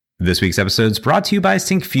This week's episode is brought to you by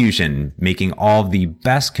Syncfusion, making all the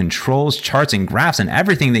best controls, charts, and graphs and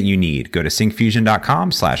everything that you need. Go to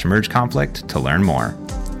syncfusion.com/mergeconflict to learn more.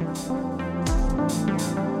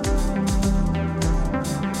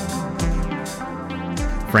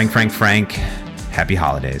 Frank, happy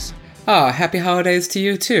holidays. Oh, happy holidays to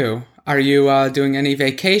you too. Are you doing any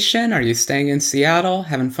vacation? Are you staying in Seattle,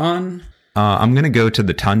 having fun? I'm going to go to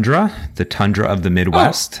the tundra of the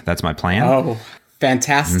Midwest. Oh. That's my plan. Oh,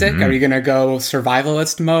 fantastic. Mm-hmm. Are you going to go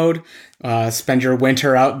survivalist mode? Spend your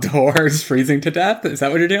winter outdoors freezing to death? Is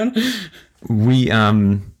that what you're doing?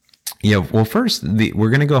 First, we're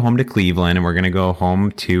going to go home to Cleveland, and we're going to go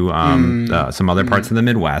home to some other parts of the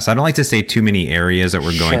Midwest. I don't like to say too many areas that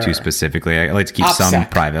we're going to specifically. I like to keep some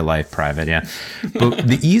private life private, yeah. But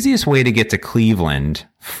the easiest way to get to Cleveland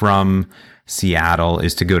from Seattle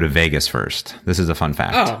is to go to Vegas first. This is a fun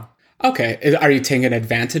fact. Oh, okay. Are you taking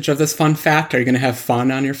advantage of this fun fact? Are you going to have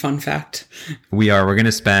fun on your fun fact? We are. We're going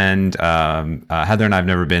to spend, Heather and I have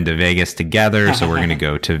never been to Vegas together, so we're going to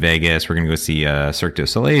go to Vegas. We're going to go see a Cirque du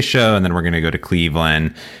Soleil show, and then we're going to go to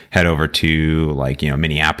Cleveland, head over to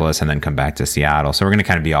Minneapolis, and then come back to Seattle. So we're going to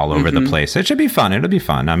kind of be all over the place. It should be fun. It'll be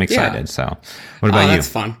fun. I'm excited. Yeah. So what about you? That's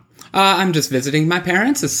fun. I'm just visiting my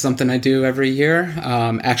parents. It's something I do every year.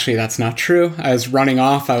 Actually, that's not true. I was running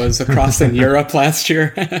off. I was across in Europe last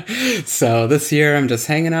year. So this year, I'm just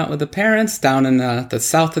hanging out with the parents down in the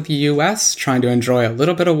south of the U.S., trying to enjoy a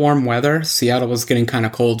little bit of warm weather. Seattle was getting kind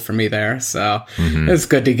of cold for me there. So it's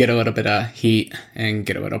good to get a little bit of heat and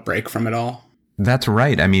get a little break from it all. That's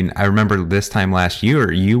right. I mean, I remember this time last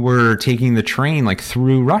year, you were taking the train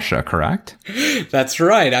through Russia, correct? That's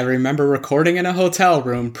right. I remember recording in a hotel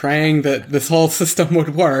room, praying that this whole system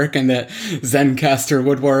would work and that Zencastr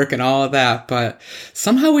would work and all of that. But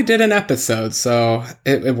somehow we did an episode, so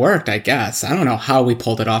it worked, I guess. I don't know how we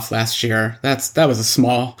pulled it off last year. That was a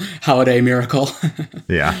small holiday miracle.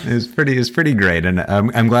 Yeah, it was pretty great. And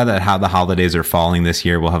I'm glad that how the holidays are falling this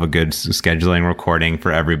year. We'll have a good scheduling recording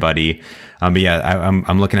for everybody. But yeah,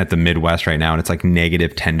 I'm looking at the Midwest right now, and it's like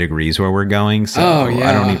negative 10 degrees where we're going. So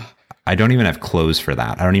I don't even have clothes for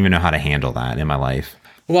that. I don't even know how to handle that in my life.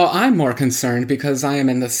 Well, I'm more concerned because I am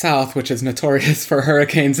in the South, which is notorious for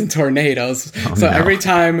hurricanes and tornadoes. Every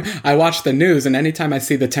time I watch the news and anytime I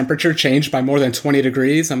see the temperature change by more than 20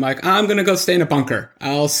 degrees, I'm like, I'm going to go stay in a bunker.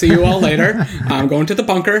 I'll see you all later. I'm going to the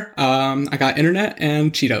bunker. I got internet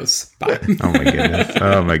and Cheetos. Bye.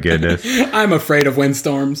 Oh, my goodness. I'm afraid of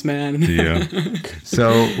windstorms, man. Yeah. So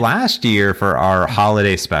last year for our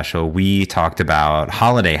holiday special, we talked about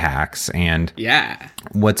holiday hacks. And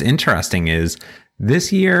what's interesting is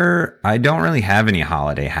this year, I don't really have any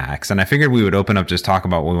holiday hacks, and I figured we would open up, just talk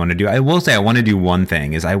about what we want to do. I will say I want to do one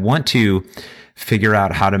thing, is I want to figure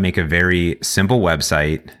out how to make a very simple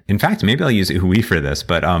website. In fact, maybe I'll use Ooey for this,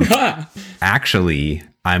 but actually,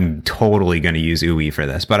 I'm totally going to use Ooey for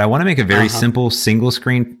this. But I want to make a very simple single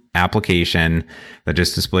screen application that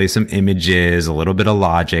just displays some images, a little bit of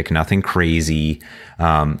logic, nothing crazy.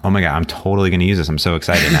 Oh my God, I'm totally going to use this. I'm so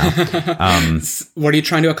excited now. What are you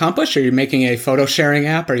trying to accomplish? Are you making a photo sharing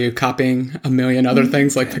app? Are you copying a million other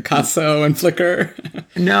things like Picasso and Flickr?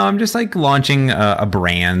 No, I'm just launching a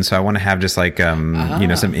brand. So I want to have just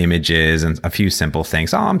some images and a few simple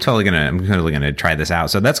things. I'm totally going to try this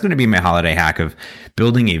out. So that's going to be my holiday hack of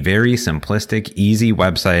building a very simplistic, easy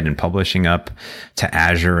website and publishing up to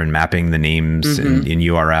Azure and mapping the names in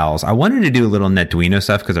URLs. I wanted to do a little Netduino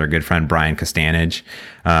stuff because our good friend Brian Costanage,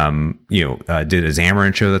 did a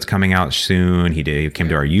Xamarin show that's coming out soon. He came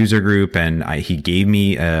to our user group and he gave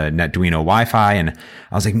me a Netduino Wi-Fi, and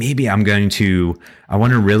I was like, maybe I want to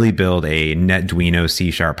really build a Netduino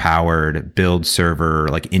C# powered build server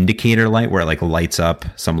indicator light where it lights up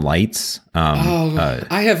some lights.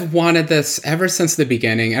 I have wanted this ever since the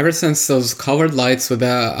beginning, ever since those colored lights with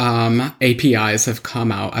the APIs have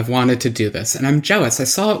come out. I've wanted to do this, and I'm jealous. I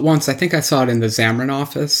saw it once. I think I saw it in the Xamarin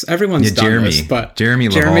office. Everyone's done this, but Jeremy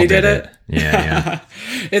did it. Yeah.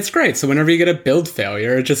 It's great. So whenever you get a build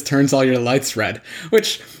failure, it just turns all your lights red,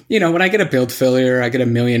 which, when I get a build failure, I get a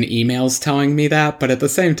million emails telling me that. But at the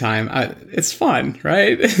same time, it's fun,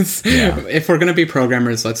 right? If we're going to be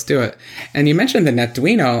programmers, let's do it. And you mentioned the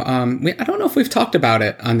Netduino. I don't know if we've talked about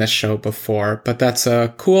it on this show before, but that's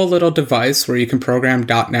a cool little device where you can program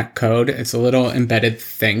 .NET code. It's a little embedded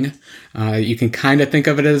thing. You can kind of think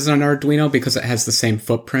of it as an Arduino because it has the same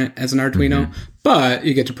footprint as an Arduino, but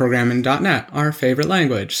you get to program in .NET, our favorite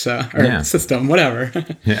language, or system, whatever.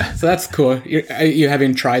 Yeah. So that's cool. You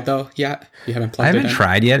haven't tried though yet? You haven't plugged it in? I haven't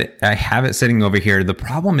tried yet. I have it sitting over here. The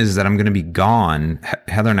problem is that I'm going to be gone.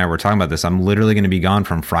 Heather and I were talking about this. I'm literally going to be gone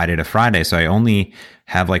from Friday to Friday. So I only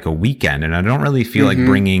have like a weekend, and I don't really feel like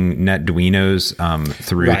bringing NetDuinos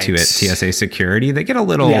through to TSA security. They get a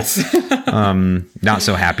little not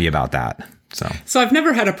so happy about that. So I've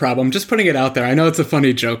never had a problem, just putting it out there. I know it's a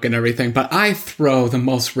funny joke and everything, but I throw the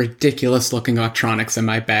most ridiculous looking electronics in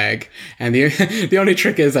my bag. And the only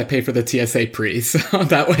trick is I pay for the TSA pre. So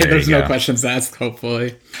that way there's no questions asked,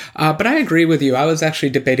 hopefully. But I agree with you. I was actually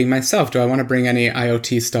debating myself. Do I want to bring any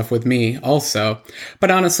IoT stuff with me also?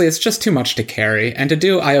 But honestly, it's just too much to carry. And to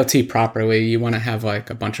do IoT properly, you want to have like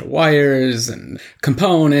a bunch of wires and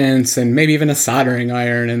components and maybe even a soldering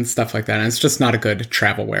iron and stuff like that. And it's just not a good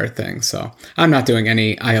travelware thing. So I'm not doing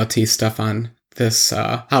any IoT stuff on this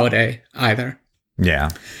holiday either. Yeah,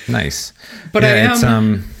 nice. But it's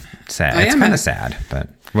sad. It's kind of sad, but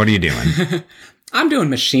what are you doing? I'm doing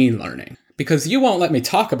machine learning because you won't let me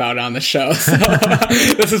talk about it on the show. So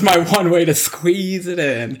this is my one way to squeeze it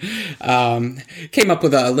in. Came up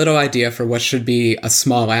with a little idea for what should be a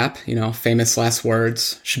small app, famous last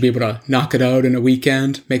words. Should be able to knock it out in a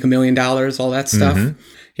weekend, make $1 million, all that stuff.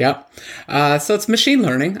 Yep. So it's machine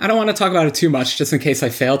learning. I don't want to talk about it too much just in case I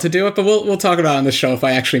fail to do it, but we'll talk about it on the show if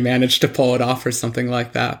I actually manage to pull it off or something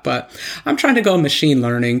like that. But I'm trying to go machine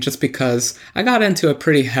learning just because I got into it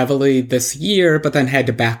pretty heavily this year, but then had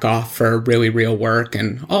to back off for really real work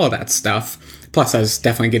and all of that stuff. Plus, I was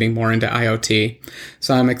definitely getting more into IoT.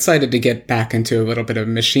 So I'm excited to get back into a little bit of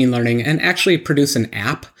machine learning and actually produce an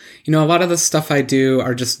app. A lot of the stuff I do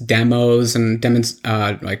are just demos and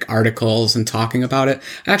like articles and talking about it.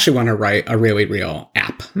 I actually want to write a really real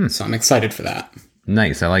app. So I'm excited for that.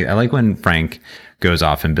 Nice. I like when Frank goes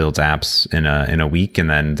off and builds apps in a week, and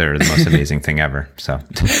then they're the most amazing thing ever. So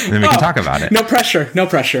then we can talk about it. No pressure. No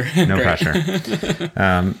pressure.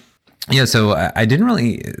 Yeah, so I didn't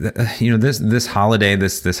really, this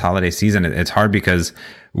holiday season, it's hard because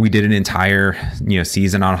we did an entire,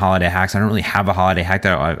 season on holiday hacks. I don't really have a holiday hack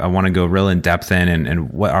that I want to go real in depth in and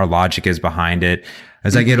what our logic is behind it.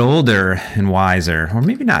 As I get older and wiser, or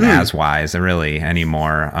maybe not as wise really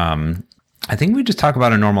anymore, I think we just talk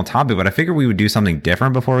about a normal topic, but I figured we would do something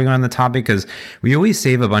different before we go on the topic because we always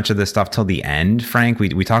save a bunch of this stuff till the end, Frank.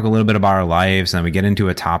 We talk a little bit about our lives and then we get into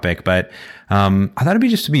a topic, but I thought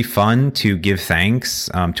it'd be fun to give thanks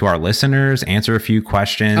to our listeners, answer a few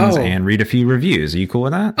questions, and read a few reviews. Are you cool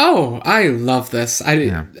with that? Oh, I love this.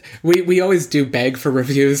 We always do beg for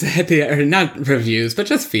reviews or not reviews, but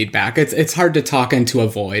just feedback. It's hard to talk into a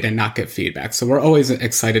void and not get feedback. So we're always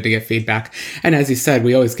excited to get feedback. And as you said,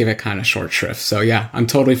 we always give it kind of short shrift. So yeah, I'm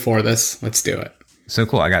totally for this. Let's do it. So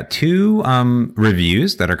cool. I got 2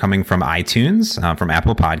 reviews that are coming from iTunes, from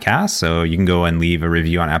Apple Podcasts. So you can go and leave a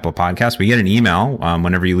review on Apple Podcasts. We get an email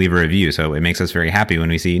whenever you leave a review. So it makes us very happy when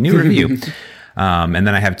we see a new review. And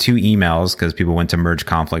then I have 2 emails because people went to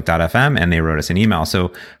mergeconflict.fm and they wrote us an email.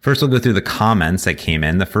 So first we'll go through the comments that came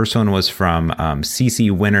in. The first one was from CC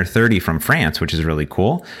Winner 30 from France, which is really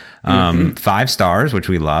cool. 5 stars, which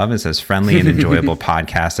we love. It says friendly and enjoyable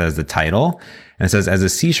podcast as the title. And it says, as a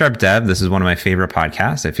C# dev, this is one of my favorite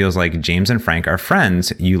podcasts. It feels like James and Frank are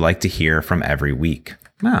friends you like to hear from every week.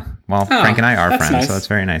 Frank and I are friends, nice. So that's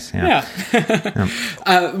very nice. Yeah.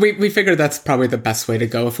 We figured that's probably the best way to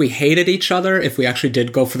go. If we hated each other, if we actually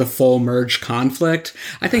did go for the full merge conflict,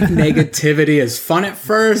 I think negativity is fun at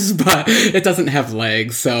first, but it doesn't have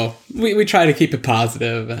legs. So we try to keep it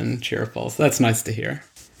positive and cheerful. So that's nice to hear.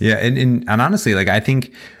 Yeah. And honestly, I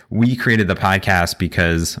think we created the podcast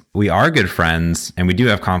because we are good friends and we do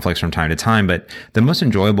have conflicts from time to time, but the most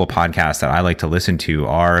enjoyable podcasts that I like to listen to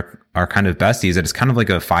are kind of besties. It's kind of like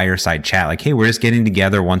a fireside chat. Like, hey, we're just getting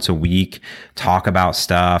together once a week, talk about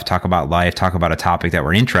stuff, talk about life, talk about a topic that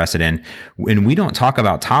we're interested in. And we don't talk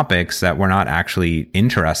about topics that we're not actually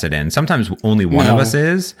interested in. Sometimes only one of us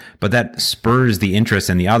is, but that spurs the interest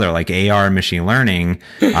in the other, like AR, machine learning.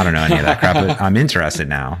 I don't know any of that crap, but I'm interested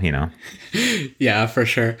now, Yeah, for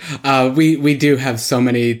sure. We do have so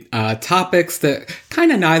many topics that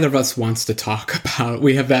kind of neither of us wants to talk about.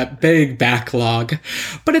 We have that big backlog,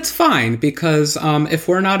 but it's fine because if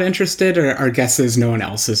we're not interested, or our guess is no one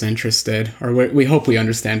else is interested, or we hope we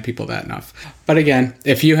understand people that enough. But again,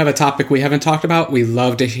 if you have a topic we haven't talked about, we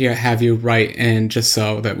love to have you write in just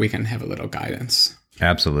so that we can have a little guidance.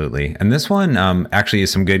 Absolutely. And this one actually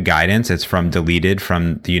is some good guidance. It's from Deleted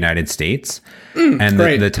from the United States. And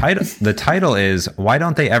the title is, why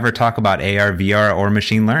don't they ever talk about AR, VR, or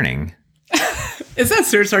machine learning? Is that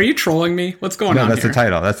serious? Are you trolling me? What's going on here? No,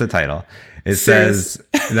 that's the title. It says,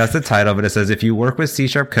 that's the title, but it says, if you work with C#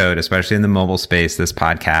 code, especially in the mobile space, this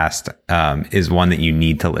podcast is one that you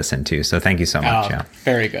need to listen to. So thank you so much. Yeah.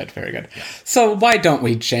 Very good. Very good. So why don't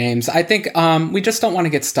we, James? I think we just don't want to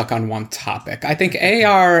get stuck on one topic. I think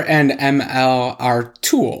AR and ML are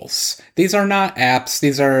tools. These are not apps.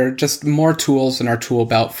 These are just more tools in our tool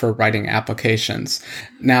belt for writing applications.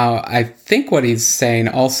 Now, I think what he's saying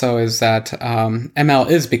also is that ML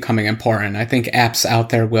is becoming important. I think apps out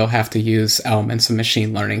there will have to use elements of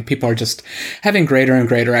machine learning. People are just having greater and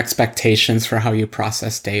greater expectations for how you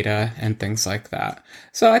process data and things like that.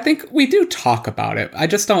 So I think we do talk about it. I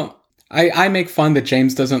just don't. I make fun that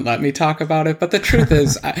James doesn't let me talk about it, but the truth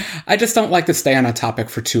is, I just don't like to stay on a topic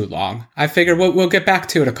for too long. I figure we'll get back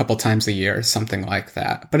to it a couple times a year, something like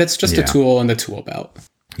that. But it's just a tool in the tool belt.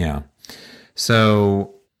 Yeah.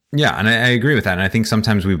 So, yeah, and I agree with that. And I think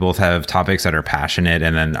sometimes we both have topics that are passionate,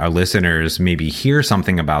 and then our listeners maybe hear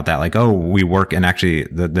something about that, like, oh, we work. And actually,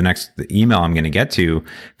 the next email I'm going to get to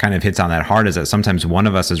kind of hits on that hard, is that sometimes one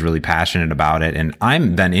of us is really passionate about it, and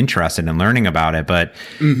I'm then interested in learning about it. But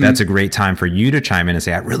that's a great time for you to chime in and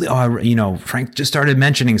say, Frank just started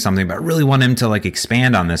mentioning something, but I really want him to like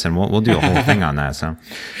expand on this, and we'll do a whole thing on that. So,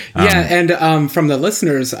 and from the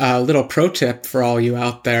listeners, a little pro tip for all you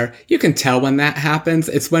out there: you can tell when that happens.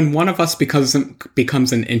 It's when one of us becomes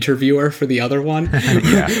an interviewer for the other one,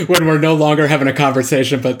 when we're no longer having a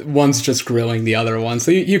conversation, but one's just grilling the other one. So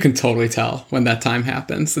you can totally tell when that time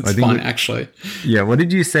happens. It's fun, actually. Yeah. What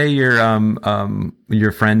did you say your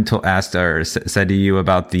friend asked or said to you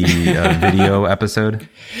about the video episode?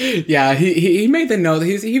 Yeah, he made the note.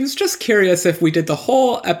 He was just curious if we did the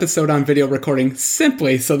whole episode on video recording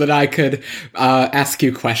simply so that I could ask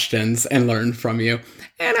you questions and learn from you.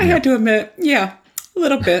 And I had to admit, a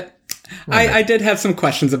little bit. I did have some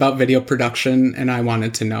questions about video production, and I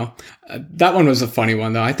wanted to know. That one was a funny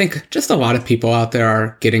one, though. I think just a lot of people out there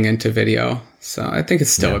are getting into video, so I think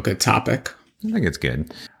it's still a good topic. I think it's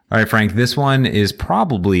good. All right, Frank, this one is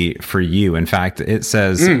probably for you. In fact, it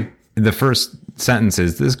says the first sentence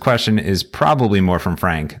is, this question is probably more from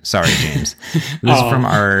Frank. Sorry, James. This is from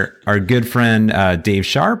our good friend Dave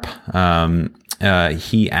Sharp.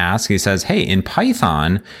 He says, hey, in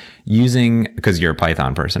Python, because you're a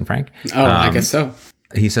Python person, Frank. I guess so.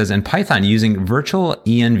 He says, in Python, using virtual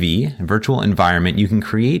env, virtual environment, you can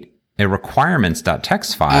create a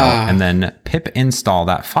requirements.txt file and then pip install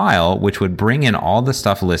that file, which would bring in all the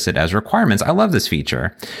stuff listed as requirements. I love this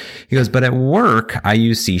feature. He goes, but at work, I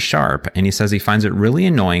use C#. And he says he finds it really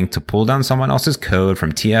annoying to pull down someone else's code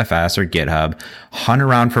from TFS or GitHub, hunt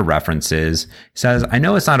around for references. He says, I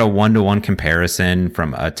know it's not a one-to-one comparison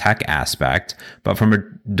from a tech aspect, but from a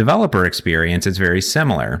developer experience, it's very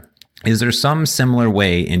similar. Is there some similar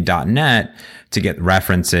way in .NET to get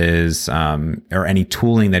references or any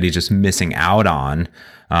tooling that he's just missing out on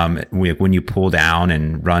when you pull down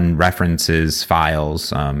and run references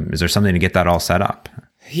files? Is there something to get that all set up?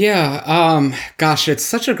 Yeah. Gosh, it's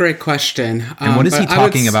such a great question. And what is he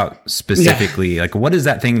talking about specifically? Like, what is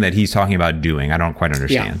that thing that he's talking about doing? I don't quite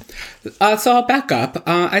understand. So I'll back up.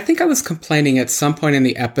 I think I was complaining at some point in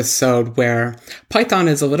the episode where Python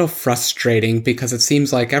is a little frustrating because it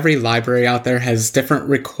seems like every library out there has different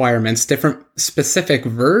requirements, different specific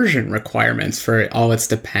version requirements for all its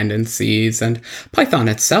dependencies, and Python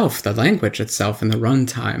itself, the language itself, and the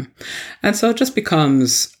runtime. And so it just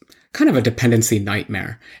becomes kind of a dependency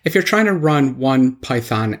nightmare. If you're trying to run one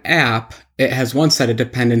Python app, it has one set of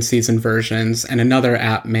dependencies and versions, and another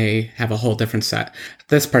app may have a whole different set.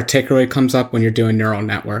 This particularly comes up when you're doing neural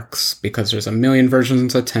networks, because there's a million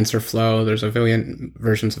versions of TensorFlow, there's a billion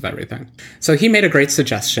versions of everything. So he made a great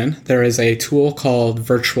suggestion. There is a tool called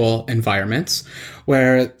Virtual Environments,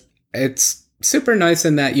 where it's super nice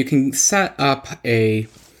in that you can set up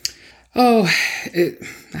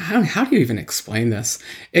how do you even explain this?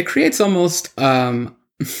 It creates almost, how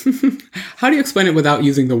do you explain it without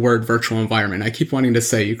using the word virtual environment? I keep wanting to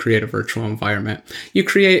say you create a virtual environment. You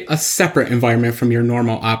create a separate environment from your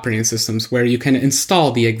normal operating systems where you can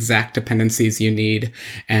install the exact dependencies you need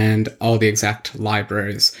and all the exact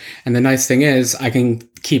libraries. And the nice thing is I can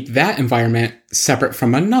keep that environment separate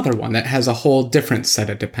from another one that has a whole different set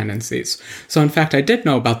of dependencies. So in fact, I did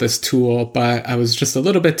know about this tool, but I was just a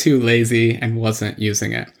little bit too lazy and wasn't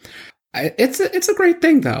using it. It's a great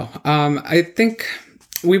thing though. I think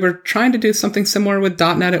we were trying to do something similar with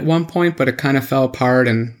 .NET at one point, but it kind of fell apart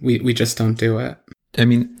and we just don't do it. I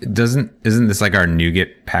mean, isn't this like our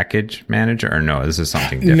NuGet package manager, or no, this is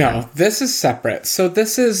something different? No, this is separate. So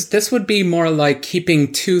this would be more like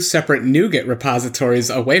keeping two separate NuGet repositories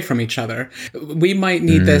away from each other. We might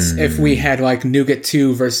need this if we had like NuGet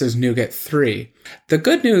 2 versus NuGet 3. The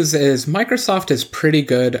good news is Microsoft is pretty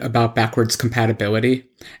good about backwards compatibility.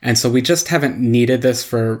 And so we just haven't needed this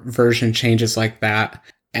for version changes like that.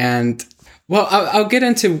 And well, I'll get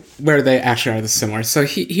into where they actually are similar. So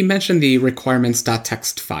he mentioned the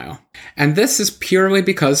requirements.txt file. And this is purely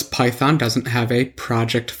because Python doesn't have a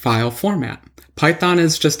project file format. Python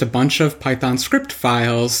is just a bunch of Python script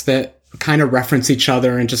files that kind of reference each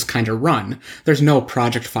other and just kind of run. There's no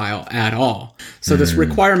project file at all. So this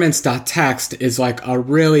requirements.txt is like a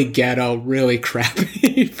really ghetto, really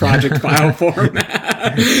crappy project file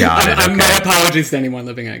format. Got it. Okay. My apologies to anyone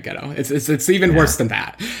living in a ghetto. It's even worse than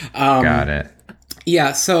that. Got it.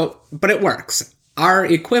 Yeah, but it works. Our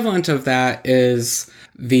equivalent of that is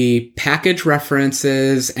the package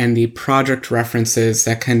references and the project references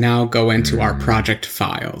that can now go into our project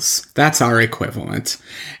files. That's our equivalent.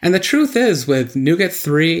 And the truth is, with NuGet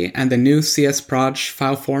 3 and the new CS Proj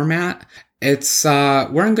file format,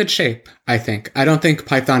 we're in good shape, I think. I don't think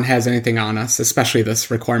Python has anything on us, especially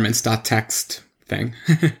this requirements.txt thing.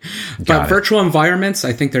 But virtual environments,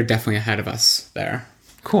 I think they're definitely ahead of us there.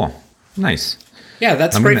 Cool. Nice. Yeah,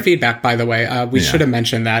 that's great feedback, by the way. We should have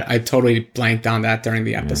mentioned that. I totally blanked on that during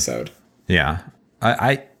the episode. Yeah.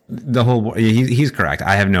 He's correct.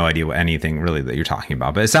 I have no idea what anything really that you're talking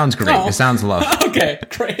about, but it sounds great. It sounds lovely. Okay,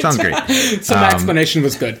 great. Sounds great. So my explanation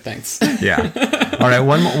was good. Thanks. Yeah. All right.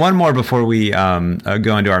 One more before we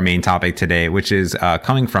go into our main topic today, which is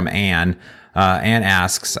coming from Anne. Anne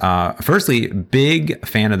asks, firstly, big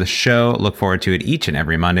fan of the show. Look forward to it each and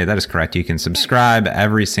every Monday. That is correct. You can subscribe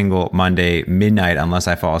every single Monday midnight, unless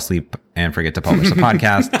I fall asleep and forget to publish the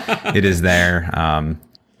podcast. It is there.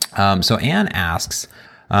 So Anne asks,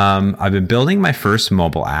 I've been building my first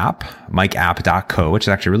mobile app, MikeApp.co, which is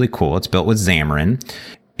actually really cool. It's built with Xamarin,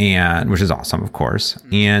 which is awesome, of course.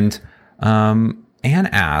 And Anne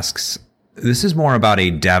asks, this is more about a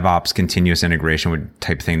DevOps continuous integration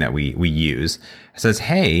type thing that we use. It says,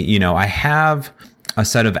 hey, I have a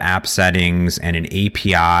set of app settings and an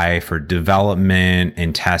API for development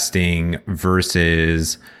and testing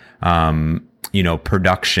versus,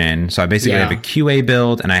 production. So I basically have a QA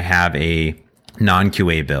build and I have a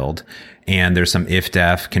non-QA build, and there's some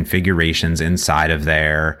if-def configurations inside of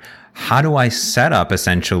there. How do I set up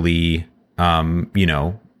essentially,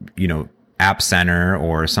 App Center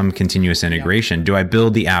or some continuous integration? Yeah. Do I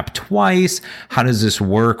build the app twice? How does this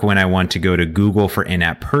work when I want to go to Google for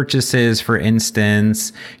in-app purchases, for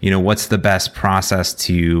instance? What's the best process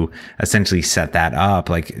to essentially set that up?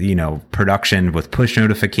 Like, production with push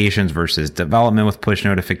notifications versus development with push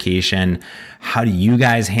notification. How do you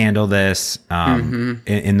guys handle this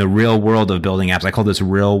in the real world of building apps? I call this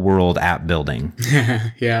real world app building.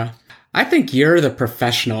 Yeah. I think you're the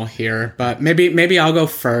professional here, but maybe I'll go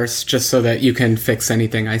first just so that you can fix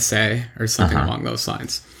anything I say or something along those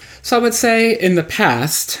lines. So I would say in the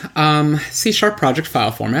past, C# project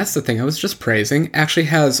file formats, the thing I was just praising, actually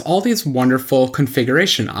has all these wonderful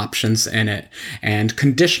configuration options in it and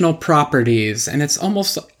conditional properties, and it's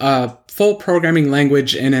almost a full programming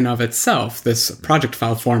language in and of itself, this project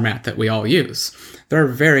file format that we all use. There are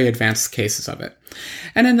very advanced cases of it.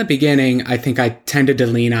 And in the beginning, I think I tended to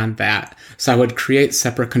lean on that. So I would create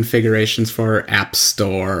separate configurations for App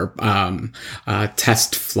Store,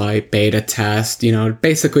 test flight, beta test,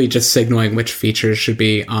 basically just signaling which features should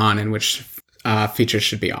be on and which features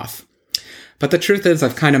should be off. But the truth is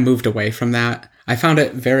I've kind of moved away from that. I found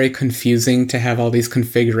it very confusing to have all these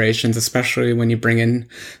configurations, especially when you bring in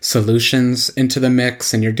solutions into the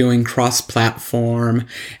mix and you're doing cross-platform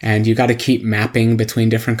and you got to keep mapping between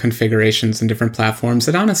different configurations and different platforms.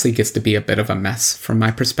 It honestly gets to be a bit of a mess from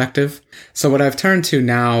my perspective. So what I've turned to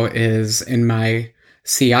now is in my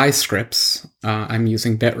CI scripts, I'm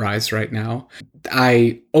using Bitrise right now,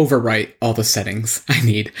 I overwrite all the settings I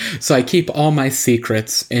need. So I keep all my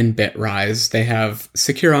secrets in Bitrise. They have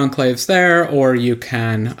secure enclaves there, or you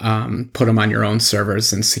can put them on your own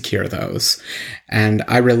servers and secure those. And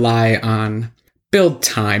I rely on build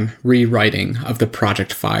time rewriting of the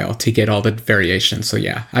project file to get all the variations. So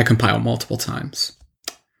yeah, I compile multiple times.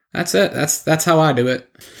 That's it. That's how I do it.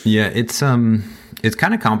 Yeah, it's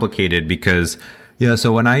kind of complicated because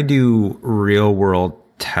so when I do real world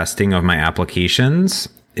testing of my applications,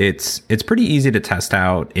 it's pretty easy to test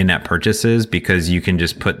out in-app purchases because you can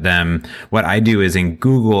just put them. What I do is in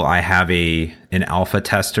Google, I have an alpha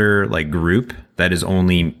tester like group that is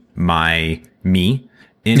only me.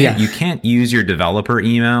 in it. You can't use your developer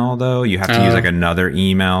email though. You have to use like another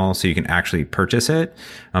email so you can actually purchase it,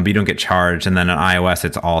 but you don't get charged. And then on iOS,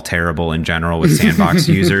 it's all terrible in general with Sandbox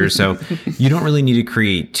users. So you don't really need to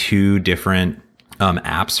create two different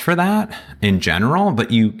apps for that in general,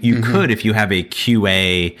 but you could if you have a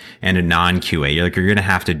QA and a non-QA. You're going to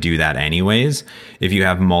have to do that anyways if you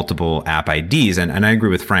have multiple app IDs. And I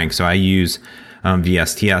agree with Frank. So I use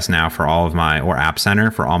VSTS now for all of my, or App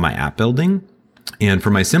Center for all my app building. And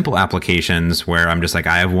for my simple applications where I'm just like,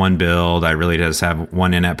 I have one build, I really just have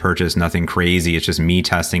one in-app purchase, nothing crazy. It's just me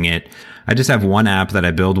testing it. I just have one app that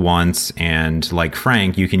I build once. And like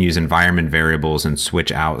Frank, you can use environment variables and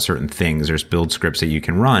switch out certain things. There's build scripts that you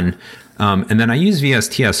can run. And then I use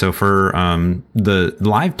VSTS. So for the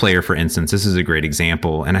live player, for instance, this is a great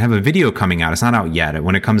example. And I have a video coming out. It's not out yet.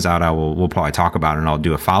 When it comes out, we'll probably talk about it, and I'll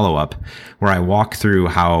do a follow-up where I walk through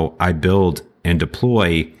how I build and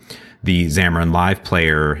deploy the Xamarin Live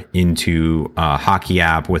Player into a Hockey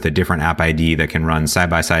app with a different app ID that can run side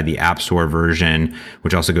by side the App Store version,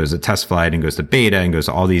 which also goes to test flight and goes to beta and goes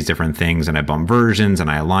to all these different things. And I bump versions and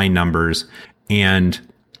I align numbers. And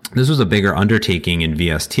this was a bigger undertaking in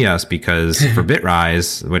VSTS because for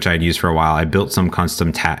Bitrise, which I'd used for a while, I built some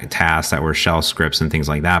custom tasks that were shell scripts and things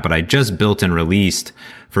like that. But I just built and released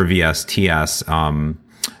for VSTS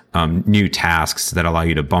new tasks that allow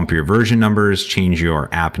you to bump your version numbers, change your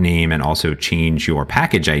app name, and also change your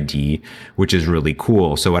package ID, which is really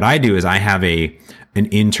cool. So what I do is I have an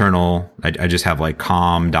internal, I just have like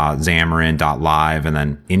com.xamarin.live and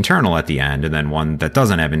then internal at the end, and then one that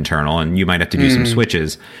doesn't have internal, and you might have to do some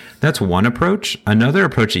switches. That's one approach. Another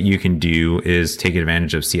approach that you can do is take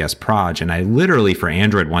advantage of CS Proj. And I literally for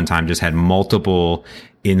Android one time just had multiple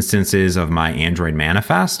instances of my Android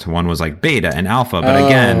manifest. One was like beta and alpha, but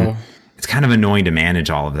again, it's kind of annoying to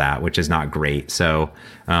manage all of that, which is not great. So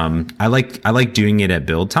I like doing it at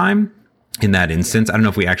build time in that instance. I don't know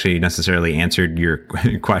if we actually necessarily answered your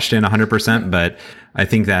question 100%, but I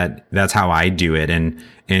think that's how I do it. And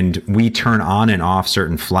we turn on and off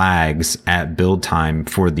certain flags at build time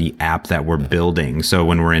for the app that we're building. So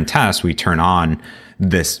when we're in test, we turn on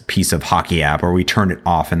this piece of Hockey app, or we turn it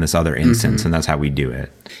off in this other instance, and that's how we do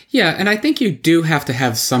it. Yeah, and I think you do have to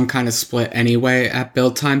have some kind of split anyway at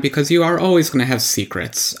build time, because you are always going to have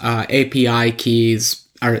secrets. API keys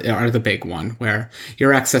are the big one, where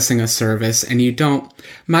you're accessing a service and you don't.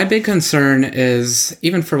 My big concern is,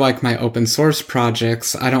 even for like my open source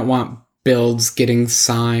projects, I don't want builds getting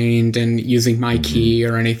signed and using my key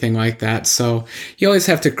or anything like that. So you always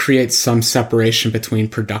have to create some separation between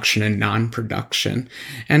production and non-production.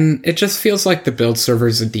 And it just feels like the build server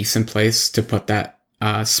is a decent place to put that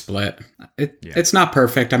split. It's not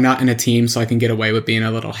perfect. I'm not in a team, so I can get away with being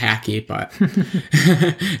a little hacky, but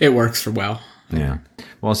it works for well. Yeah.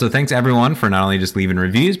 Well, so thanks everyone for not only just leaving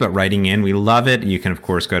reviews, but writing in. We love it. You can, of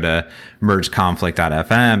course, go to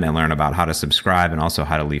mergeconflict.fm and learn about how to subscribe and also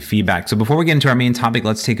how to leave feedback. So before we get into our main topic,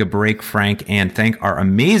 let's take a break, Frank, and thank our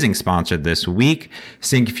amazing sponsor this week,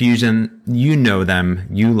 Syncfusion. You know them.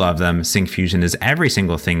 You love them. Syncfusion is every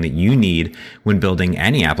single thing that you need when building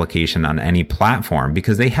any application on any platform,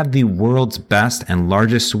 because they have the world's best and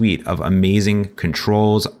largest suite of amazing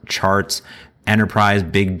controls, charts, enterprise,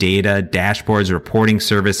 big data, dashboards, reporting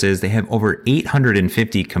services. They have over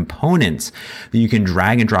 850 components that you can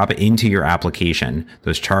drag and drop into your application.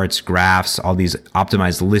 Those charts, graphs, all these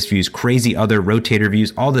optimized list views, crazy other rotator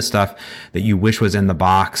views, all this stuff that you wish was in the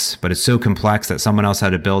box, but it's so complex that someone else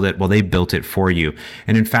had to build it. Well, they built it for you.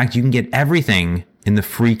 And in fact, you can get everything in the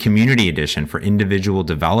free community edition for individual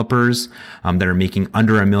developers that are making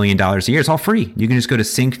under $1 million a year. It's all free. You can just go to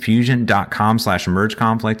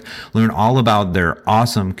syncfusion.com/mergeconflict, learn all about their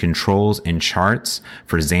awesome controls and charts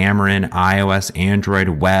for Xamarin, iOS,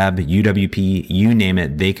 Android, web, UWP, you name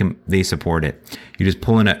it, they support it. You just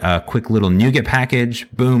pull in a quick little NuGet package,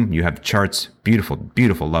 boom, you have charts, beautiful,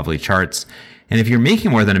 beautiful, lovely charts. And if you're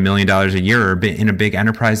making more than $1 million a year or in a big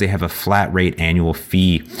enterprise, they have a flat rate annual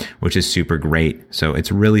fee, which is super great. So it's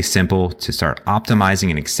really simple to start optimizing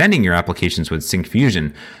and extending your applications with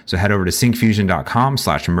Syncfusion. So head over to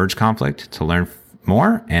syncfusion.com/mergeconflict to learn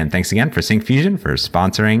more. And thanks again for Syncfusion for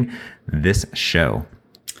sponsoring this show.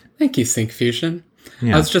 Thank you, Syncfusion.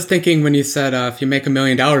 Yeah. I was just thinking when you said if you make $1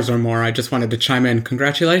 million or more, I just wanted to chime in.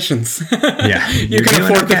 Congratulations. Yeah, you can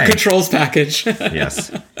afford the controls package. Yes,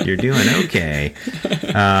 you're doing okay.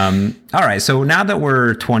 All right. So now that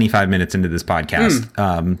we're 25 minutes into this podcast,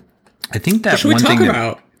 I think that what should one we thing talk that,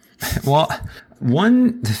 about? well,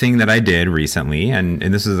 one thing that I did recently, and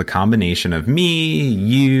this is a combination of me,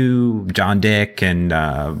 you, John Dick, and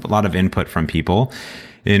a lot of input from people.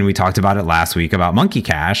 And we talked about it last week about Monkey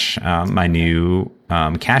Cache, my new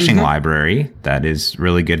caching library that is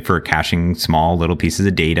really good for caching small little pieces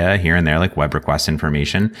of data here and there, like web request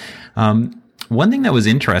information. One thing that was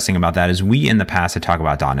interesting about that is we in the past had talked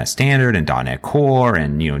about .NET Standard and .NET Core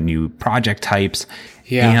and new project types.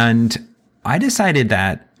 Yeah. And I decided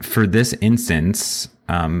that for this instance,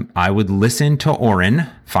 I would listen to Oren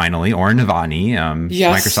Novotny,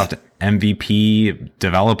 yes. Microsoft MVP,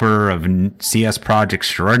 developer of CS Proj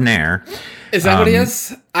extraordinaire. Is that what he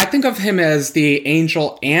is? I think of him as the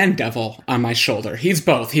angel and devil on my shoulder. He's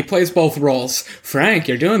both. He plays both roles. Frank,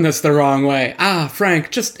 you're doing this the wrong way.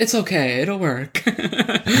 Frank, it's okay. It'll work.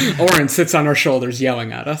 Oren sits on our shoulders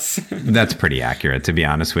yelling at us. That's pretty accurate, to be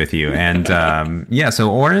honest with you. And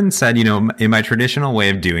so Oren said, in my traditional way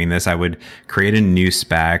of doing this, I would create a new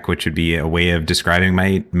spec, which would be a way of describing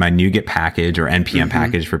my NuGet package or NPM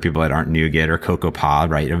package for people that aren't NuGet, or CocoaPod,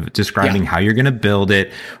 right? Of describing how you're going to build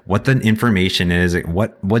it, what the information is,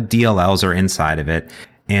 what DLLs are inside of it.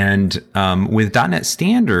 And with .NET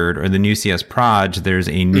Standard or the new CS Proj, there's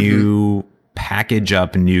a new package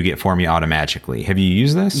up NuGet for me automatically. Have you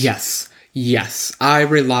used this? Yes, I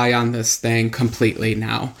rely on this thing completely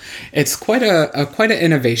now. It's quite an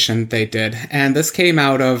innovation they did, and this came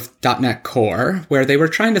out of .NET Core, where they were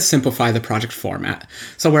trying to simplify the project format.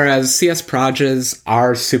 So whereas CS Projs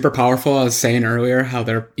are super powerful, I was saying earlier, how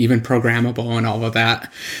they're even programmable and all of that,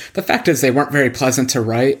 the fact is they weren't very pleasant to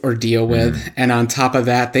write or deal with, and on top of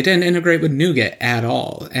that, they didn't integrate with NuGet at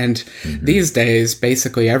all. And these days,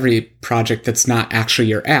 basically every project that's not actually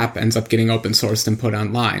your app ends up getting open sourced and put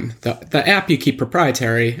online. The app you keep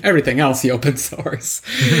proprietary, everything else you open source.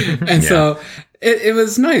 And so it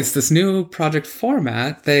was nice. This new project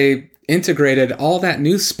format, they integrated all that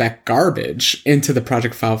new spec garbage into the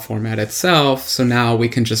project file format itself. So now we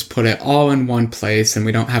can just put it all in one place and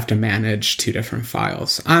we don't have to manage two different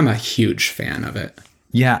files. I'm a huge fan of it.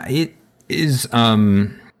 Yeah, it is.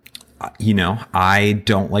 I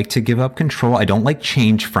don't like to give up control. I don't like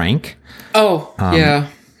change, Frank. Yeah.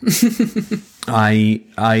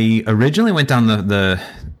 I originally went down the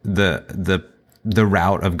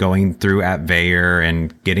route of going through Appveyor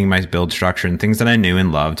and getting my build structure and things that I knew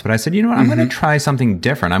and loved. But I said, I'm going to try something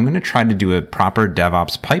different. I'm going to try to do a proper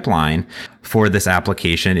DevOps pipeline for this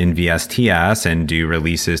application in VSTS and do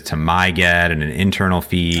releases to MyGet and an internal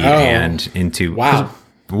feed and into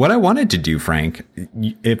what I wanted to do, Frank.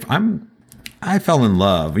 I fell in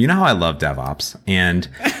love. You know how I love DevOps, and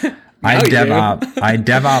I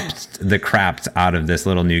DevOps the crap out of this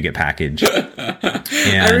little NuGet package.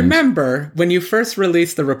 I remember when you first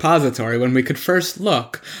released the repository, when we could first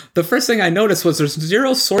look, the first thing I noticed was there's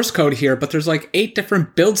 0 source code here, but there's like 8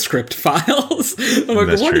 different build script files. I'm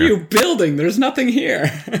like, what are you building? There's nothing here.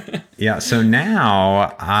 Yeah, so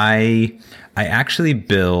now I actually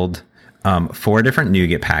build 4 different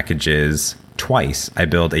NuGet packages twice. I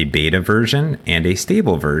build a beta version and a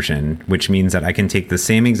stable version, which means that I can take the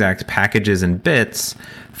same exact packages and bits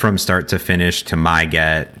from start to finish to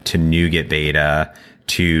MyGet to NuGet beta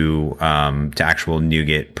to actual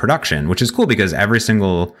NuGet production, which is cool because every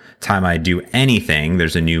single time I do anything,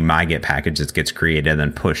 there's a new MyGet package that gets created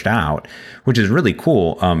and pushed out, which is really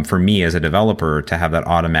cool for me as a developer to have that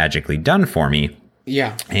automatically done for me.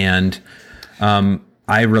 Yeah. And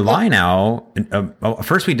I rely now.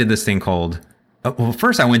 First, we did this thing called.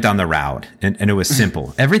 First, I went down the route, and it was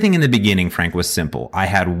simple. Everything in the beginning, Frank, was simple. I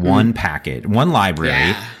had one packet, one library.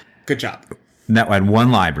 Yeah. Good job. That had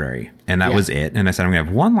one library, and that was it. And I said, I'm going to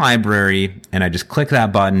have one library, and I just click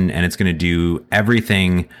that button, and it's going to do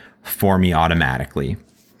everything for me automatically.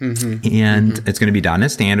 And it's going to be .NET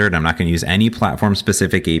Standard. I'm not going to use any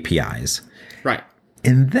platform-specific APIs. Right.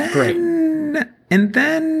 And then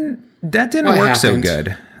that didn't work so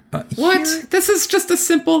good. What? This is just a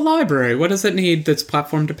simple library. What does it need that's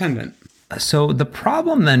platform dependent? So the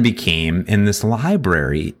problem then became in this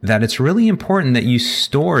library that it's really important that you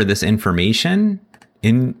store this information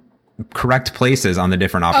in correct places on the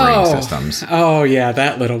different operating systems. Oh, yeah,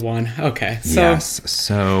 that little one. Okay.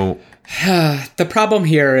 So the problem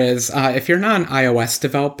here is if you're not an iOS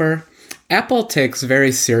developer, Apple takes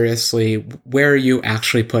very seriously where you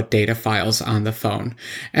actually put data files on the phone.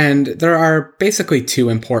 And there are basically 2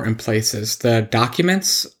 important places, the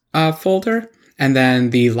Documents folder and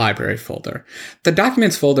then the Library folder. The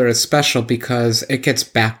Documents folder is special because it gets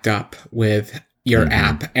backed up with your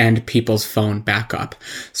app and people's phone backup.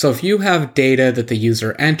 So if you have data that the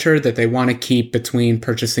user entered that they want to keep between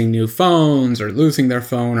purchasing new phones or losing their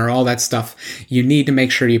phone or all that stuff, you need to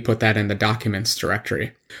make sure you put that in the documents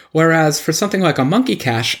directory. Whereas for something like a Monkey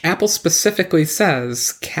Cache, Apple specifically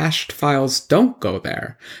says cached files don't go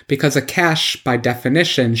there because a cache by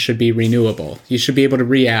definition should be renewable. You should be able to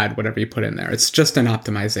re-add whatever you put in there. It's just an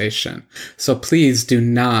optimization. So please do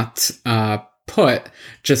not put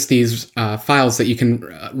just these files that you can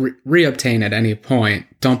reobtain at any point.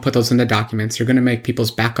 Don't put those into documents. You're going to make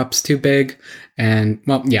people's backups too big. And,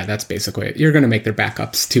 well, yeah, that's basically it. You're going to make their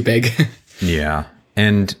backups too big. Yeah.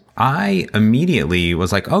 And I immediately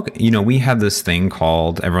was like, okay, we have this thing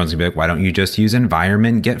called, everyone's gonna be like, why don't you just use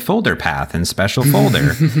environment get folder path and special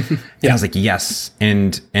folder? And I was like, yes.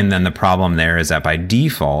 And then the problem there is that by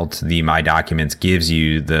default, the My Documents gives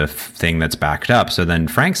you the thing that's backed up. So then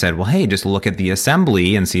Frank said, well, hey, just look at the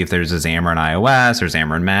assembly and see if there's a Xamarin iOS or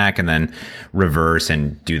Xamarin Mac, and then reverse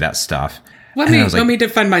and do that stuff. Let me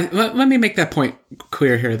define let me make that point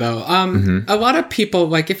clear here, though. A lot of people,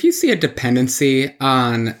 like, if you see a dependency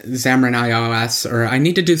on Xamarin iOS, or I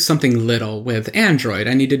need to do something little with Android,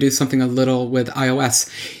 I need to do something a little with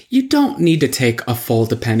iOS, you don't need to take a full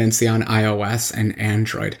dependency on iOS and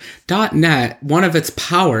Android. .NET, one of its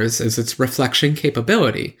powers is its reflection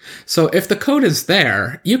capability. So if the code is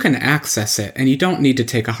there, you can access it, and you don't need to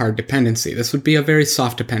take a hard dependency. This would be a very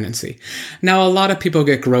soft dependency. Now, a lot of people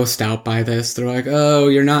get grossed out by this. They're like, oh,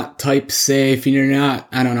 you're not type safe, and you're not,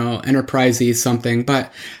 I don't know, enterprisey something,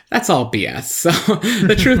 but that's all BS. So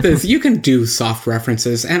the truth is, you can do soft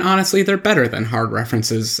references, and honestly, they're better than hard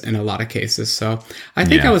references in a lot of cases. So I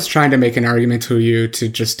think I was trying to make an argument to you to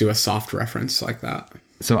just do a soft reference like that.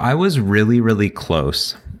 So I was really, really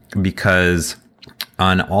close, because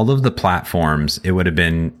on all of the platforms, it would have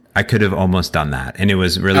been, I could have almost done that, and it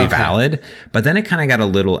was really valid, but then it kind of got a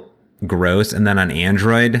little gross. And then on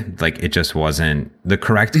Android, like, it just wasn't, the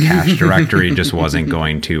correct cache directory just wasn't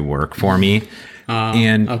going to work for me.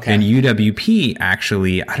 And UWP,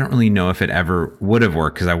 actually, I don't really know if it ever would have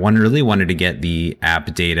worked, because I really wanted to get the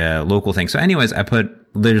app data local thing. So anyways,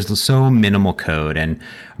 there's so minimal code, and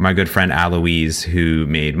my good friend Aloise, who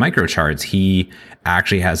made Microcharts, he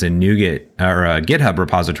actually has a NuGet or a GitHub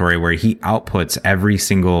repository where he outputs every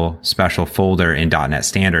single special folder in .NET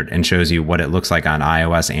Standard and shows you what it looks like on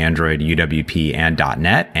iOS, Android, UWP, and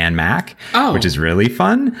 .NET and Mac, which is really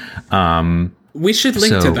fun. We should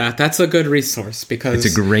link to that. That's a good resource, because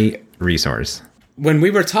it's a great resource. When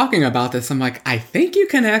we were talking about this, I'm like, I think you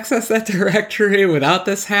can access that directory without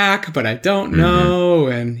this hack, but I don't know.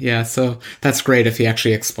 And yeah, so that's great if he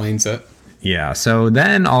actually explains it. Yeah. So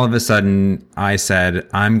then all of a sudden I said,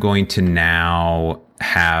 I'm going to now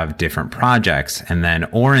have different projects. And then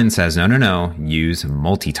Oren says, no, use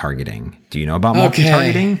multi-targeting. Do you know about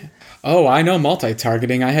multi-targeting? Oh, I know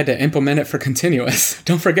multi-targeting. I had to implement it for continuous.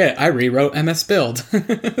 Don't forget, I rewrote MS Build.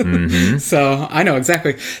 So I know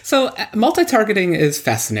exactly. So multi-targeting is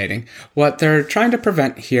fascinating. What they're trying to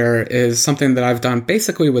prevent here is something that I've done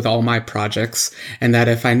basically with all my projects, and that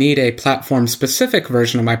if I need a platform-specific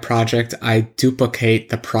version of my project, I duplicate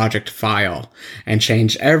the project file and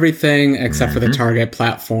change everything except for the target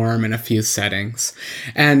platform and a few settings.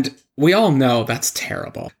 And we all know that's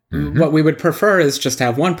terrible. What we would prefer is just to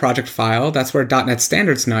have one project file. That's where .NET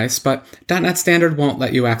Standard's nice, but .NET Standard won't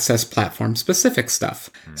let you access platform-specific stuff.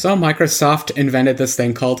 So Microsoft invented this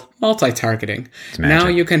thing called multi-targeting. Now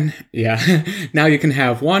you can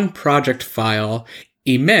have one project file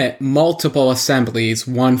emit multiple assemblies,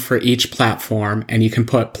 one for each platform, and you can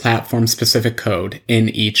put platform-specific code in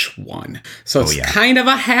each one. So it's kind of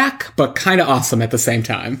a hack, but kind of awesome at the same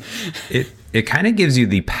time. It kind of gives you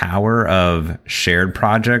the power of shared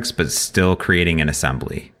projects, but still creating an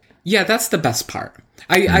assembly. Yeah, that's the best part.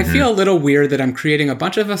 I feel a little weird that I'm creating a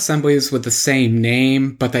bunch of assemblies with the same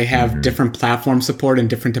name, but they have different platform support and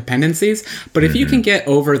different dependencies. But if you can get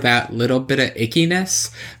over that little bit of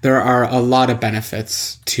ickiness, there are a lot of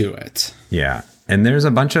benefits to it. Yeah. And there's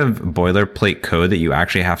a bunch of boilerplate code that you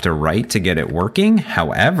actually have to write to get it working.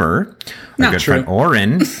 However, our good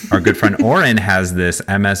friend Oren has this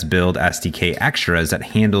MS Build SDK Extras that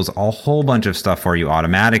handles a whole bunch of stuff for you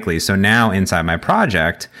automatically. So now inside my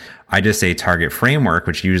project, I just say target framework,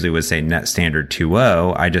 which usually would say .NET Standard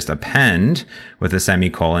 2.0. I just append with a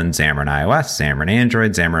semicolon Xamarin iOS, Xamarin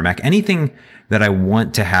Android, Xamarin Mac, anything that I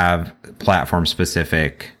want to have platform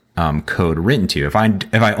specific code written to. If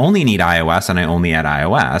I only need iOS and I only add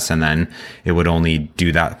iOS, and then it would only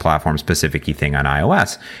do that platform specific thing on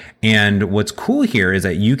iOS. And what's cool here is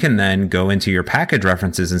that you can then go into your package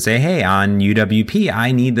references and say, hey, on UWP,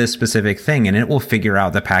 I need this specific thing, and it will figure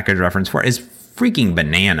out the package reference for it. It's freaking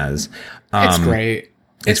bananas. It's great.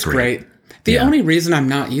 It's great. The only reason I'm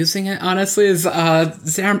not using it, honestly, is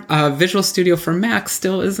Visual Studio for Mac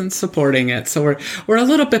still isn't supporting it. So we're a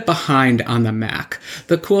little bit behind on the Mac.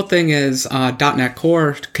 The cool thing is .NET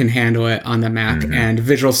Core can handle it on the Mac, and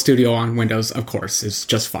Visual Studio on Windows, of course, is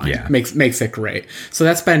just fine. Yeah. Makes it great. So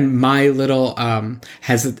that's been my little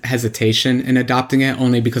hesitation in adopting it,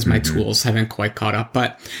 only because my tools haven't quite caught up.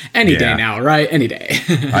 But any day now, right? Any day.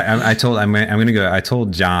 I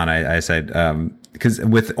told John, I said, because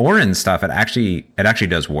with Orin stuff, it actually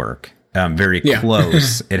does work very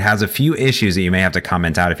close. It has a few issues that you may have to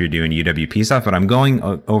comment out if you're doing UWP stuff, but I'm going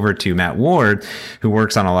over to Matt Ward, who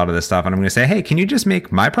works on a lot of this stuff, and I'm going to say, hey, can you just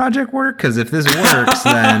make my project work? Because if this works,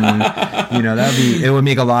 then it would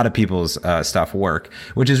make a lot of people's stuff work,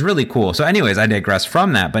 which is really cool. So anyways, I digress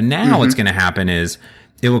from that, but now what's going to happen is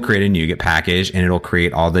it will create a NuGet package, and it'll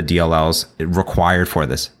create all the DLLs required for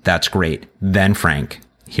this. That's great. Then, Frank,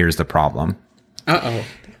 here's the problem. Uh-oh.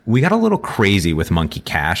 We got a little crazy with Monkey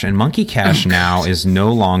Cache, and Monkey Cache now is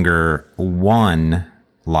no longer one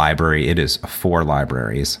library. It is 4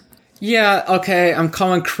 libraries. Yeah, okay, I'm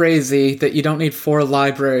calling crazy that you don't need 4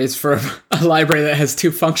 libraries for a library that has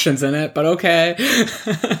 2 functions in it, but okay.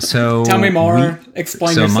 So tell me more.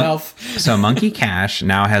 Explain yourself. So Monkey Cache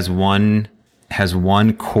now has one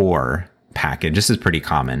core package. This is pretty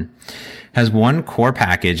common. Has one core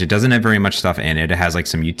package. It doesn't have very much stuff in it. It has like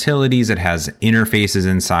some utilities. It has interfaces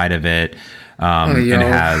inside of it. And it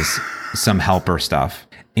has some helper stuff.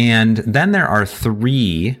 And then there are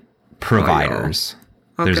 3 providers.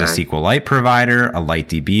 There's a SQLite provider, a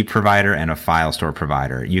LightDB provider, and a file store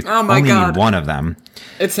provider. You only need one of them.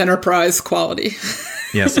 It's enterprise quality.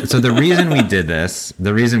 Yes. So the reason we did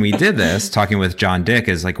this, talking with John Dick,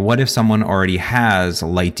 is like, what if someone already has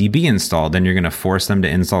LightDB installed? Then you're going to force them to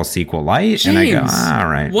install SQLite? James, and I go,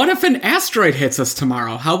 all right. What if an asteroid hits us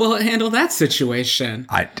tomorrow? How will it handle that situation?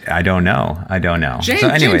 I don't know. James, so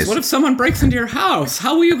anyways, James, what if someone breaks into your house?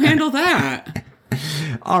 How will you handle that?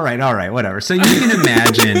 All right, whatever. So you can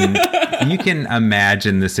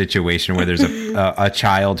imagine the situation where there's a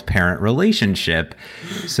child-parent relationship.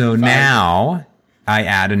 So now I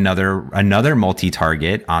add another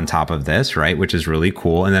multi-target on top of this, right, which is really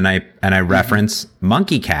cool. And then I reference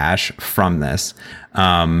Monkey Cache from this,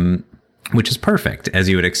 which is perfect, as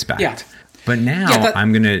you would expect. Yeah. But now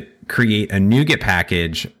I'm going to create a NuGet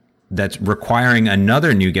package that's requiring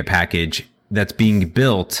another NuGet package that's being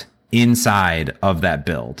built inside of that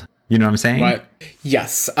build. You know what I'm saying? Right.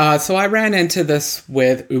 Yes. So I ran into this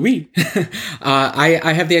with Ooey.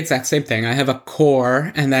 I have the exact same thing. I have a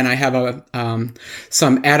core, and then I have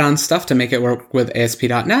some add-on stuff to make it work with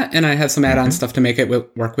ASP.NET, and I have some add-on stuff to make it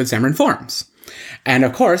work with Xamarin Forms. And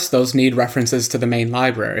of course, those need references to the main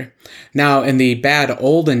library. Now, in the bad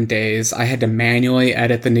olden days, I had to manually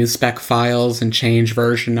edit the new spec files and change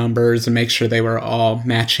version numbers and make sure they were all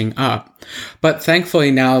matching up. But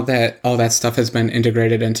thankfully, now that all that stuff has been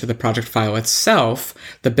integrated into the project file itself,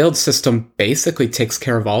 the build system basically takes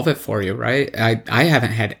care of all of it for you, right? I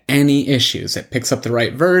haven't had any issues. It picks up the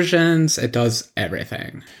right versions. It does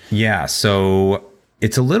everything. Yeah, so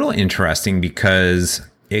it's a little interesting because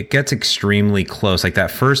it gets extremely close. Like that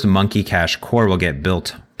first Monkey Cache core will get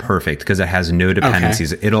built perfect because it has no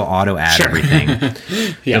dependencies. Okay. It'll auto add everything.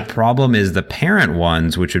 The problem is the parent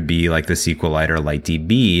ones, which would be like the SQLite or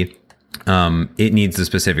LightDB, it needs the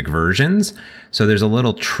specific versions. So there's a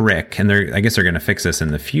little trick, and I guess they're going to fix this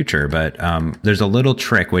in the future, but there's a little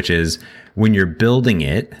trick, which is when you're building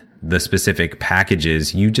it, the specific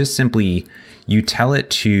packages, you just simply, you tell it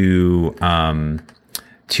to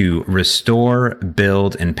restore,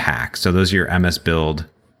 build, and pack. So those are your MS build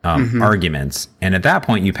arguments. And at that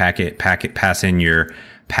point, you pass in your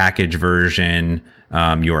package version,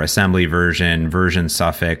 your assembly version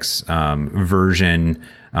suffix, version,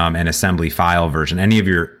 and assembly file version, any of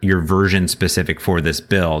your version specific for this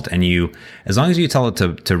build. And as long as you tell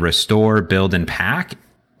it to restore, build, and pack,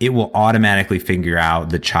 it will automatically figure out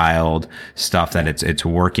the child stuff that it's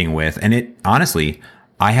working with. And it honestly,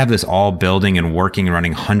 I have this all building and working and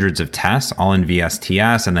running hundreds of tests all in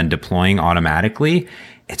VSTS and then deploying automatically.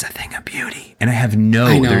 It's a thing of beauty. And I have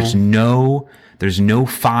there's no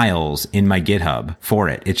files in my GitHub for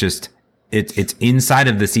it. it's inside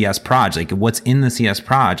of the CS proj. Like what's in the CS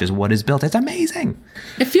proj is what is built. It's amazing.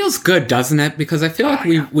 It feels good, doesn't it? Because I feel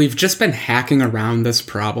like we've just been hacking around this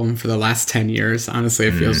problem for the last 10 years. Honestly,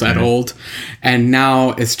 it feels that old. And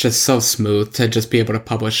now it's just so smooth to just be able to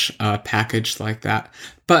publish a package like that.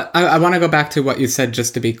 But I want to go back to what you said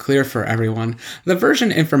just to be clear for everyone. The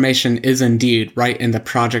version information is indeed right in the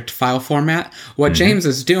project file format. What James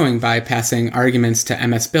is doing by passing arguments to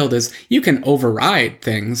MS Build is you can override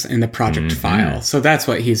things in the project file. So that's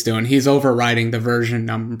what he's doing. He's overriding the version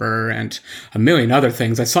number and a million other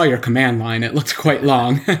things. I saw your command line. It looked quite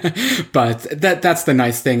long. But that's the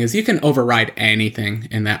nice thing is you can override anything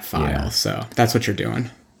in that file. Yeah. So that's what you're doing.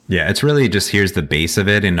 Yeah, it's really just here's the base of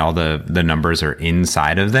it and all the numbers are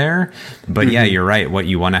inside of there. But yeah, you're right. What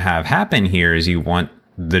you want to have happen here is you want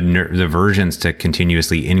the versions to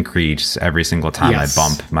continuously increase every single time I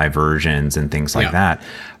bump my versions and things like that.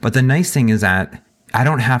 But the nice thing is that I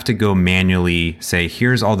don't have to go manually say,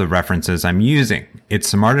 here's all the references I'm using. It's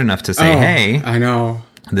smart enough to say, hey, I know.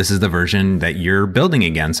 This is the version that you're building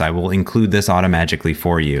against. I will include this automatically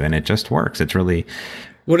for you. And it just works. It's really,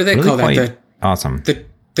 what do they call that? Awesome.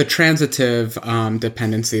 The transitive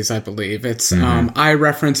dependencies, I believe. It's I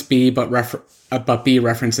reference B, but B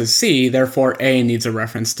references C. Therefore, A needs a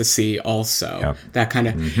reference to C also. Yep. That kind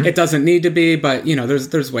of. It doesn't need to be, but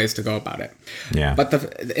there's ways to go about it. Yeah. But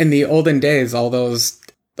in the olden days, all those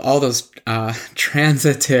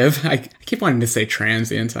transitive, I keep wanting to say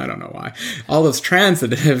transient, I don't know why. All those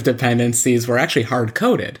transitive dependencies were actually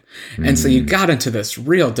hard-coded. And so you got into this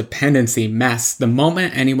real dependency mess. The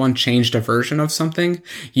moment anyone changed a version of something,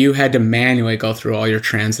 you had to manually go through all your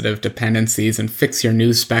transitive dependencies and fix your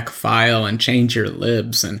new spec file and change your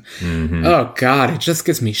libs. And oh God, it just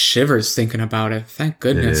gives me shivers thinking about it. Thank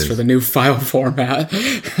goodness for the new file format.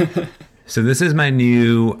 So this is my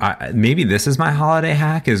new, maybe this is my holiday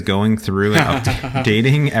hack, is going through and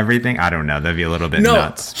updating everything. I don't know. That'd be a little bit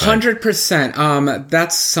nuts. 100%.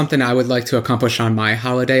 That's something I would like to accomplish on my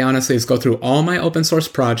holiday, honestly, is go through all my open source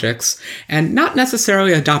projects and not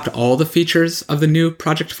necessarily adopt all the features of the new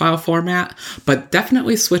project file format, but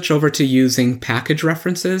definitely switch over to using package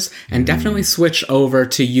references and definitely switch over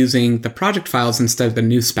to using the project files instead of the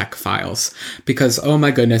new spec files, because, oh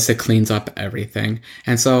my goodness, it cleans up everything.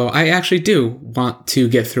 And so I actually do want to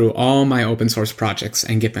get through all my open source projects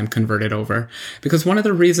and get them converted over, because one of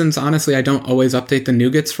the reasons, honestly, I don't always update the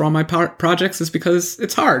NuGets for all my projects is because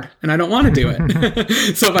it's hard and I don't want to do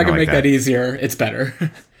it. So if I can make that easier, it's better.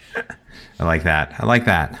 I like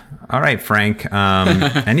that. All right, Frank.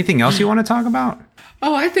 Anything else you want to talk about?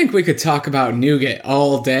 Oh, I think we could talk about NuGet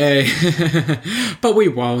all day, but we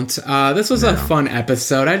won't. This was a fun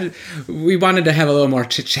episode. We wanted to have a little more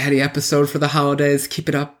chit-chatty episode for the holidays, keep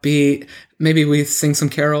it upbeat. Maybe we sing some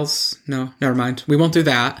carols. No, never mind. We won't do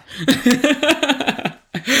that.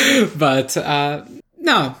 But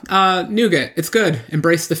no, NuGet, it's good.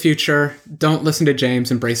 Embrace the future. Don't listen to James.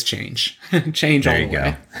 Embrace change. Change all the way.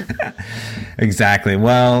 There you go. Exactly.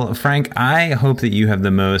 Well, Frank, I hope that you have the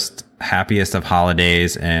most happiest of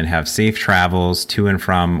holidays and have safe travels to and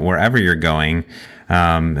from wherever you're going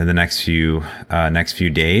in the next few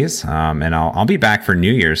days. And I'll be back for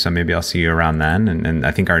New Year's, so maybe I'll see you around then. And I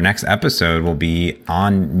think our next episode will be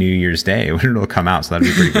on New Year's Day when it'll come out. So that'd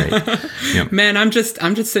be pretty great. Yep. Man, I'm just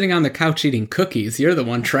sitting on the couch eating cookies. You're the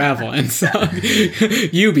one traveling, so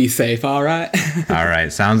you be safe. All right. All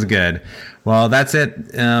right. Sounds good. Well, that's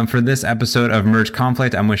it for this episode of Merge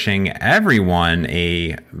Conflict. I'm wishing everyone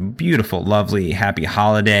a beautiful, lovely, happy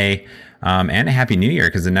holiday and a happy new year,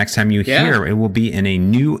 because the next time you hear, it will be in a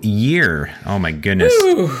new year. Oh, my goodness.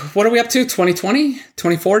 Ooh, what are we up to? 2020?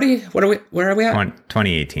 2040? Where are we at?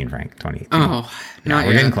 2018, Frank. 2018. Oh, not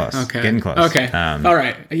we're yet. getting close. Okay. Getting close. Okay. All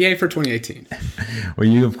right. Yay for 2018. Well,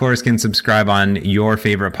 you, of course, can subscribe on your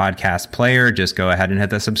favorite podcast player. Just go ahead and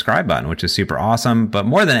hit the subscribe button, which is super awesome. But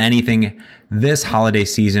more than anything, this holiday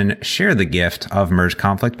season, share the gift of Merge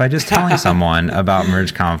Conflict by just telling someone about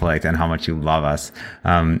Merge Conflict and how much you love us.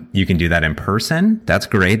 You can do that in person. That's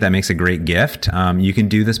great. That makes a great gift. You can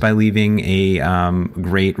do this by leaving a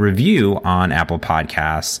great review on Apple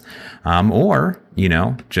Podcasts, or,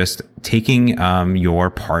 just taking your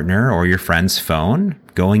partner or your friend's phone,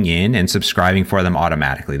 going in and subscribing for them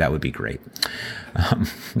automatically. That would be great.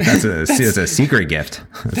 That's a secret gift.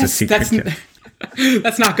 That's a secret gift.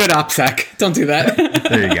 That's not good, OPSEC. Don't do that.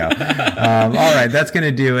 There you go. All right. That's going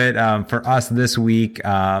to do it for us this week. This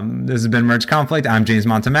has been Merge Conflict. I'm James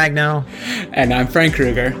Montemagno. And I'm Frank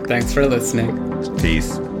Krueger. Thanks for listening.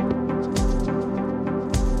 Peace.